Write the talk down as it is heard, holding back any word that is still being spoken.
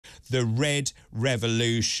the Red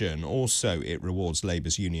Revolution. Also, it rewards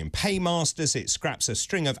Labour's union paymasters. It scraps a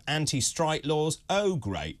string of anti-strike laws. Oh,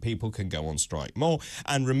 great, people can go on strike more.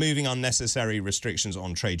 And removing unnecessary restrictions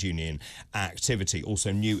on trade union activity.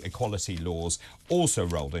 Also, new equality laws also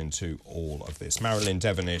rolled into all of this. Marilyn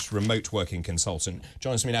Devonish, remote working consultant,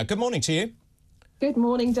 joins me now. Good morning to you. Good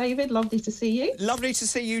morning, David. Lovely to see you. Lovely to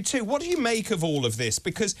see you too. What do you make of all of this?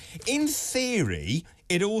 Because in theory,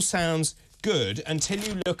 it all sounds good until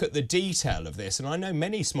you look at the detail of this. And I know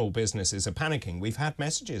many small businesses are panicking. We've had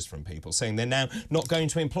messages from people saying they're now not going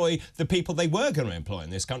to employ the people they were going to employ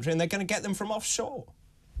in this country, and they're going to get them from offshore.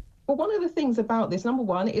 Well, one of the things about this, number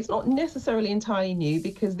one, it's not necessarily entirely new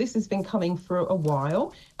because this has been coming for a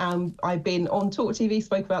while. I've been on talkTV,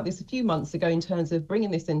 spoke about this a few months ago in terms of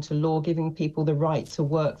bringing this into law, giving people the right to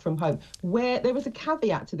work from home. Where there was a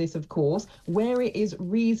caveat to this, of course, where it is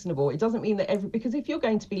reasonable. It doesn't mean that because if you're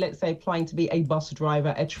going to be, let's say, applying to be a bus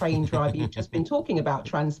driver, a train driver, you've just been talking about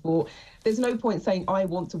transport, there's no point saying, I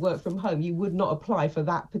want to work from home. You would not apply for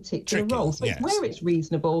that particular role. So yes. Where it's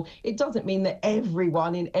reasonable, it doesn't mean that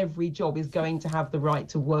everyone in every job is going to have the right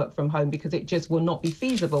to work from home, because it just will not be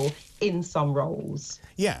feasible in some roles.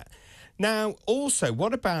 Yeah. Now, also,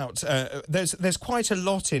 what about, there's quite a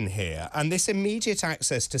lot in here, and this immediate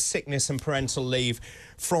access to sickness and parental leave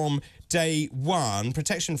from day one,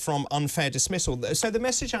 protection from unfair dismissal. So the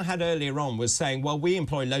message I had earlier on was saying, well, we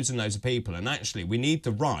employ loads and loads of people, and actually we need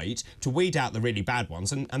the right to weed out the really bad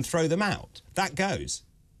ones and throw them out. That goes.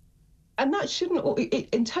 And that shouldn't,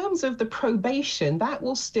 in terms of the probation, that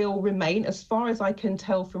will still remain, as far as I can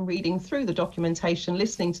tell from reading through the documentation,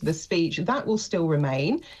 listening to the speech, that will still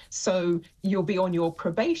remain. So you'll be on your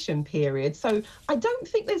probation period. So I don't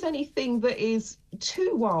think there's anything that is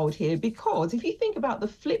too wild here, because if you think about the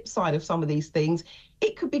flip side of some of these things,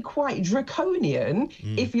 it could be quite draconian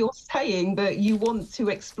if you're saying that you want to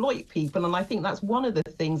exploit people. And I think that's one of the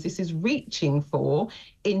things this is reaching for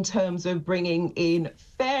in terms of bringing in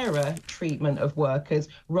fairer treatment of workers,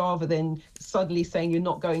 rather than suddenly saying you're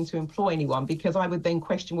not going to employ anyone. Because I would then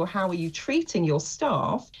question, well, how are you treating your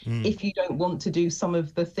staff if you don't want to do some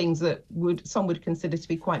of the things that some would consider to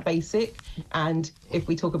be quite basic? And if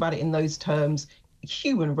we talk about it in those terms,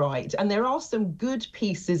 human right. And there are some good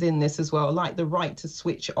pieces in this as well, like the right to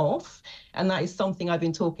switch off. And that is something I've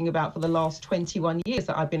been talking about for the last 21 years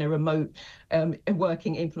that I've been a remote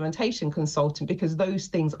working implementation consultant, because those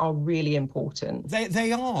things are really important.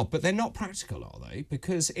 They are, but they're not practical, are they?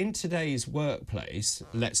 Because in today's workplace,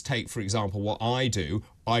 let's take, for example, what I do,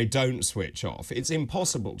 I don't switch off. It's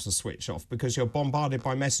impossible to switch off because you're bombarded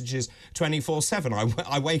by messages 24/7.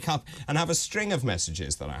 I wake up and have a string of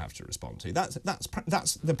messages that I have to respond to.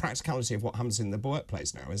 That's the practicality of what happens in the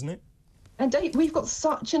workplace now, isn't it? And Dave, we've got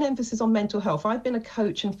such an emphasis on mental health. I've been a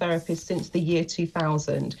coach and therapist since the year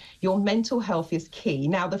 2000. Your mental health is key.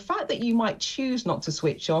 Now, the fact that you might choose not to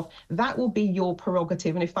switch off, that will be your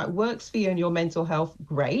prerogative. And if that works for you and your mental health,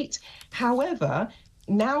 great. However,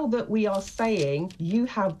 now that we are saying you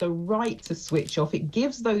have the right to switch off, it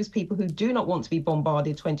gives those people who do not want to be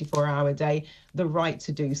bombarded 24-hour a day the right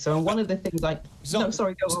to do so. And one of the things I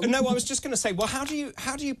was just going to say, well, how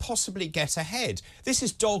do you possibly get ahead? This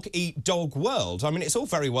is dog eat dog world. I mean, it's all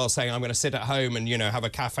very well saying I'm going to sit at home and, you know, have a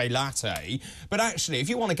cafe latte, but actually, if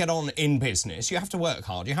you want to get on in business, you have to work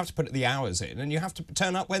hard, you have to put the hours in, and you have to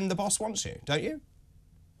turn up when the boss wants you, don't you?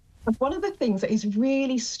 One of the things that is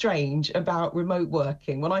really strange about remote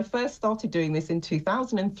working, when I first started doing this in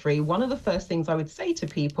 2003, one of the first things I would say to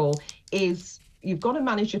people is, you've got to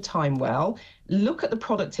manage your time well, look at the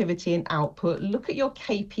productivity and output, look at your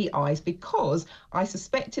KPIs, because I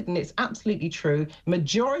suspected, and it's absolutely true,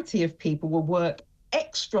 majority of people will work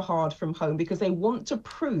extra hard from home because they want to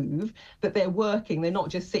prove that they're working. They're not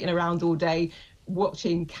just sitting around all day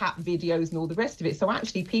watching cat videos and all the rest of it. So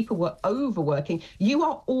actually people were overworking. You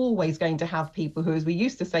are always going to have people who, as we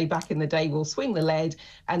used to say back in the day, will swing the lead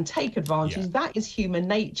and take advantage. Yeah. That is human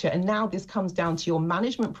nature. And now this comes down to your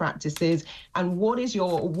management practices and what is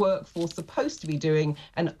your workforce supposed to be doing,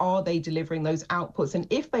 and are they delivering those outputs? And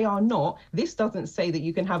if they are not, this doesn't say that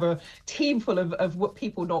you can have a team full of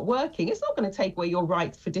people not working. It's not going to take away your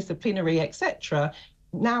rights for disciplinary, etc.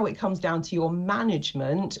 Now it comes down to your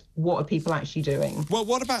management. What are people actually doing? Well,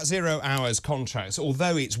 what about 0 hours contracts?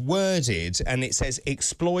 Although it's worded and it says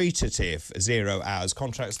exploitative 0 hours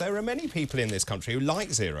contracts, there are many people in this country who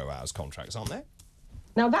like 0 hours contracts, aren't there?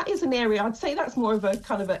 Now, that is an area, I'd say that's more of a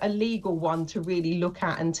kind of a legal one to really look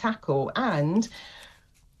at and tackle. And, you know, I think that, you know, the fact that you might choose not to switch off, that doesn't mean that you can't have a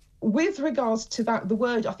team full of people With regards to that, the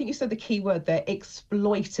word, I think you said the key word there,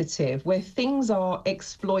 exploitative, where things are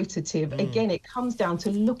exploitative. Again, it comes down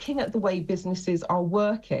to looking at the way businesses are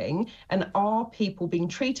working, and are people being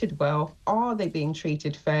treated well? Are they being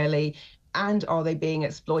treated fairly? And are they being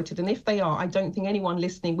exploited? And if they are, I don't think anyone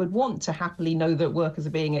listening would want to happily know that workers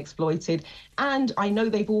are being exploited. And I know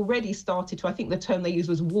they've already started to, I think the term they used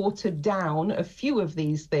was watered down a few of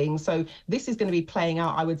these things. So this is going to be playing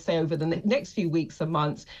out, I would say, over the next few weeks and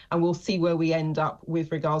months, and we'll see where we end up with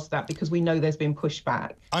regards to that, because we know there's been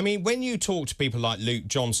pushback. I mean, when you talk to people like Luke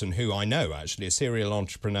Johnson, who I know actually, a serial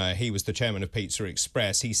entrepreneur, he was the chairman of Pizza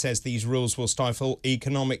Express, he says these rules will stifle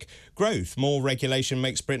economic growth. More regulation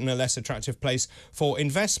makes Britain a less attractive place for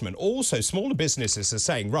investment. Also, smaller businesses are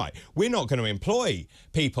saying, right, we're not going to employ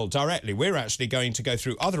people directly. We're actually going to go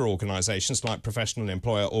through other organisations like professional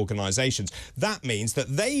employer organisations. That means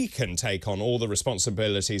that they can take on all the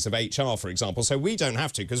responsibilities of HR, for example, so we don't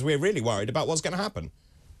have to, because we're really worried about what's going to happen.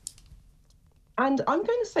 And I'm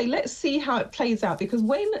going to say, let's see how it plays out, because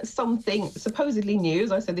when something supposedly new,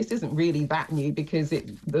 as I said, this isn't really that new, because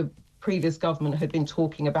the previous government had been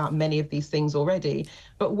talking about many of these things already.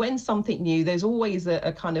 But when something new, there's always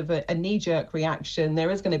a kind of a knee-jerk reaction. There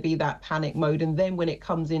is going to be that panic mode. And then when it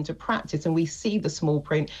comes into practice and we see the small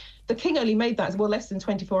print, the King only made that, well, less than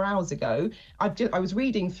 24 hours ago. I was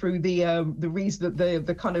reading through the reason,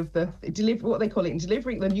 the kind of the deliver, what they call it,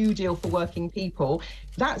 delivering the New Deal for working people.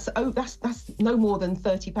 That's no more than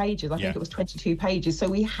 30 pages. I think it was 22 pages. So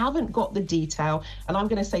we haven't got the detail, and I'm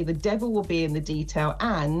going to say the devil will be in the detail.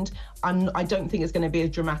 And I don't think it's going to be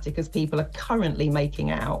as dramatic as people are currently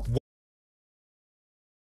making out.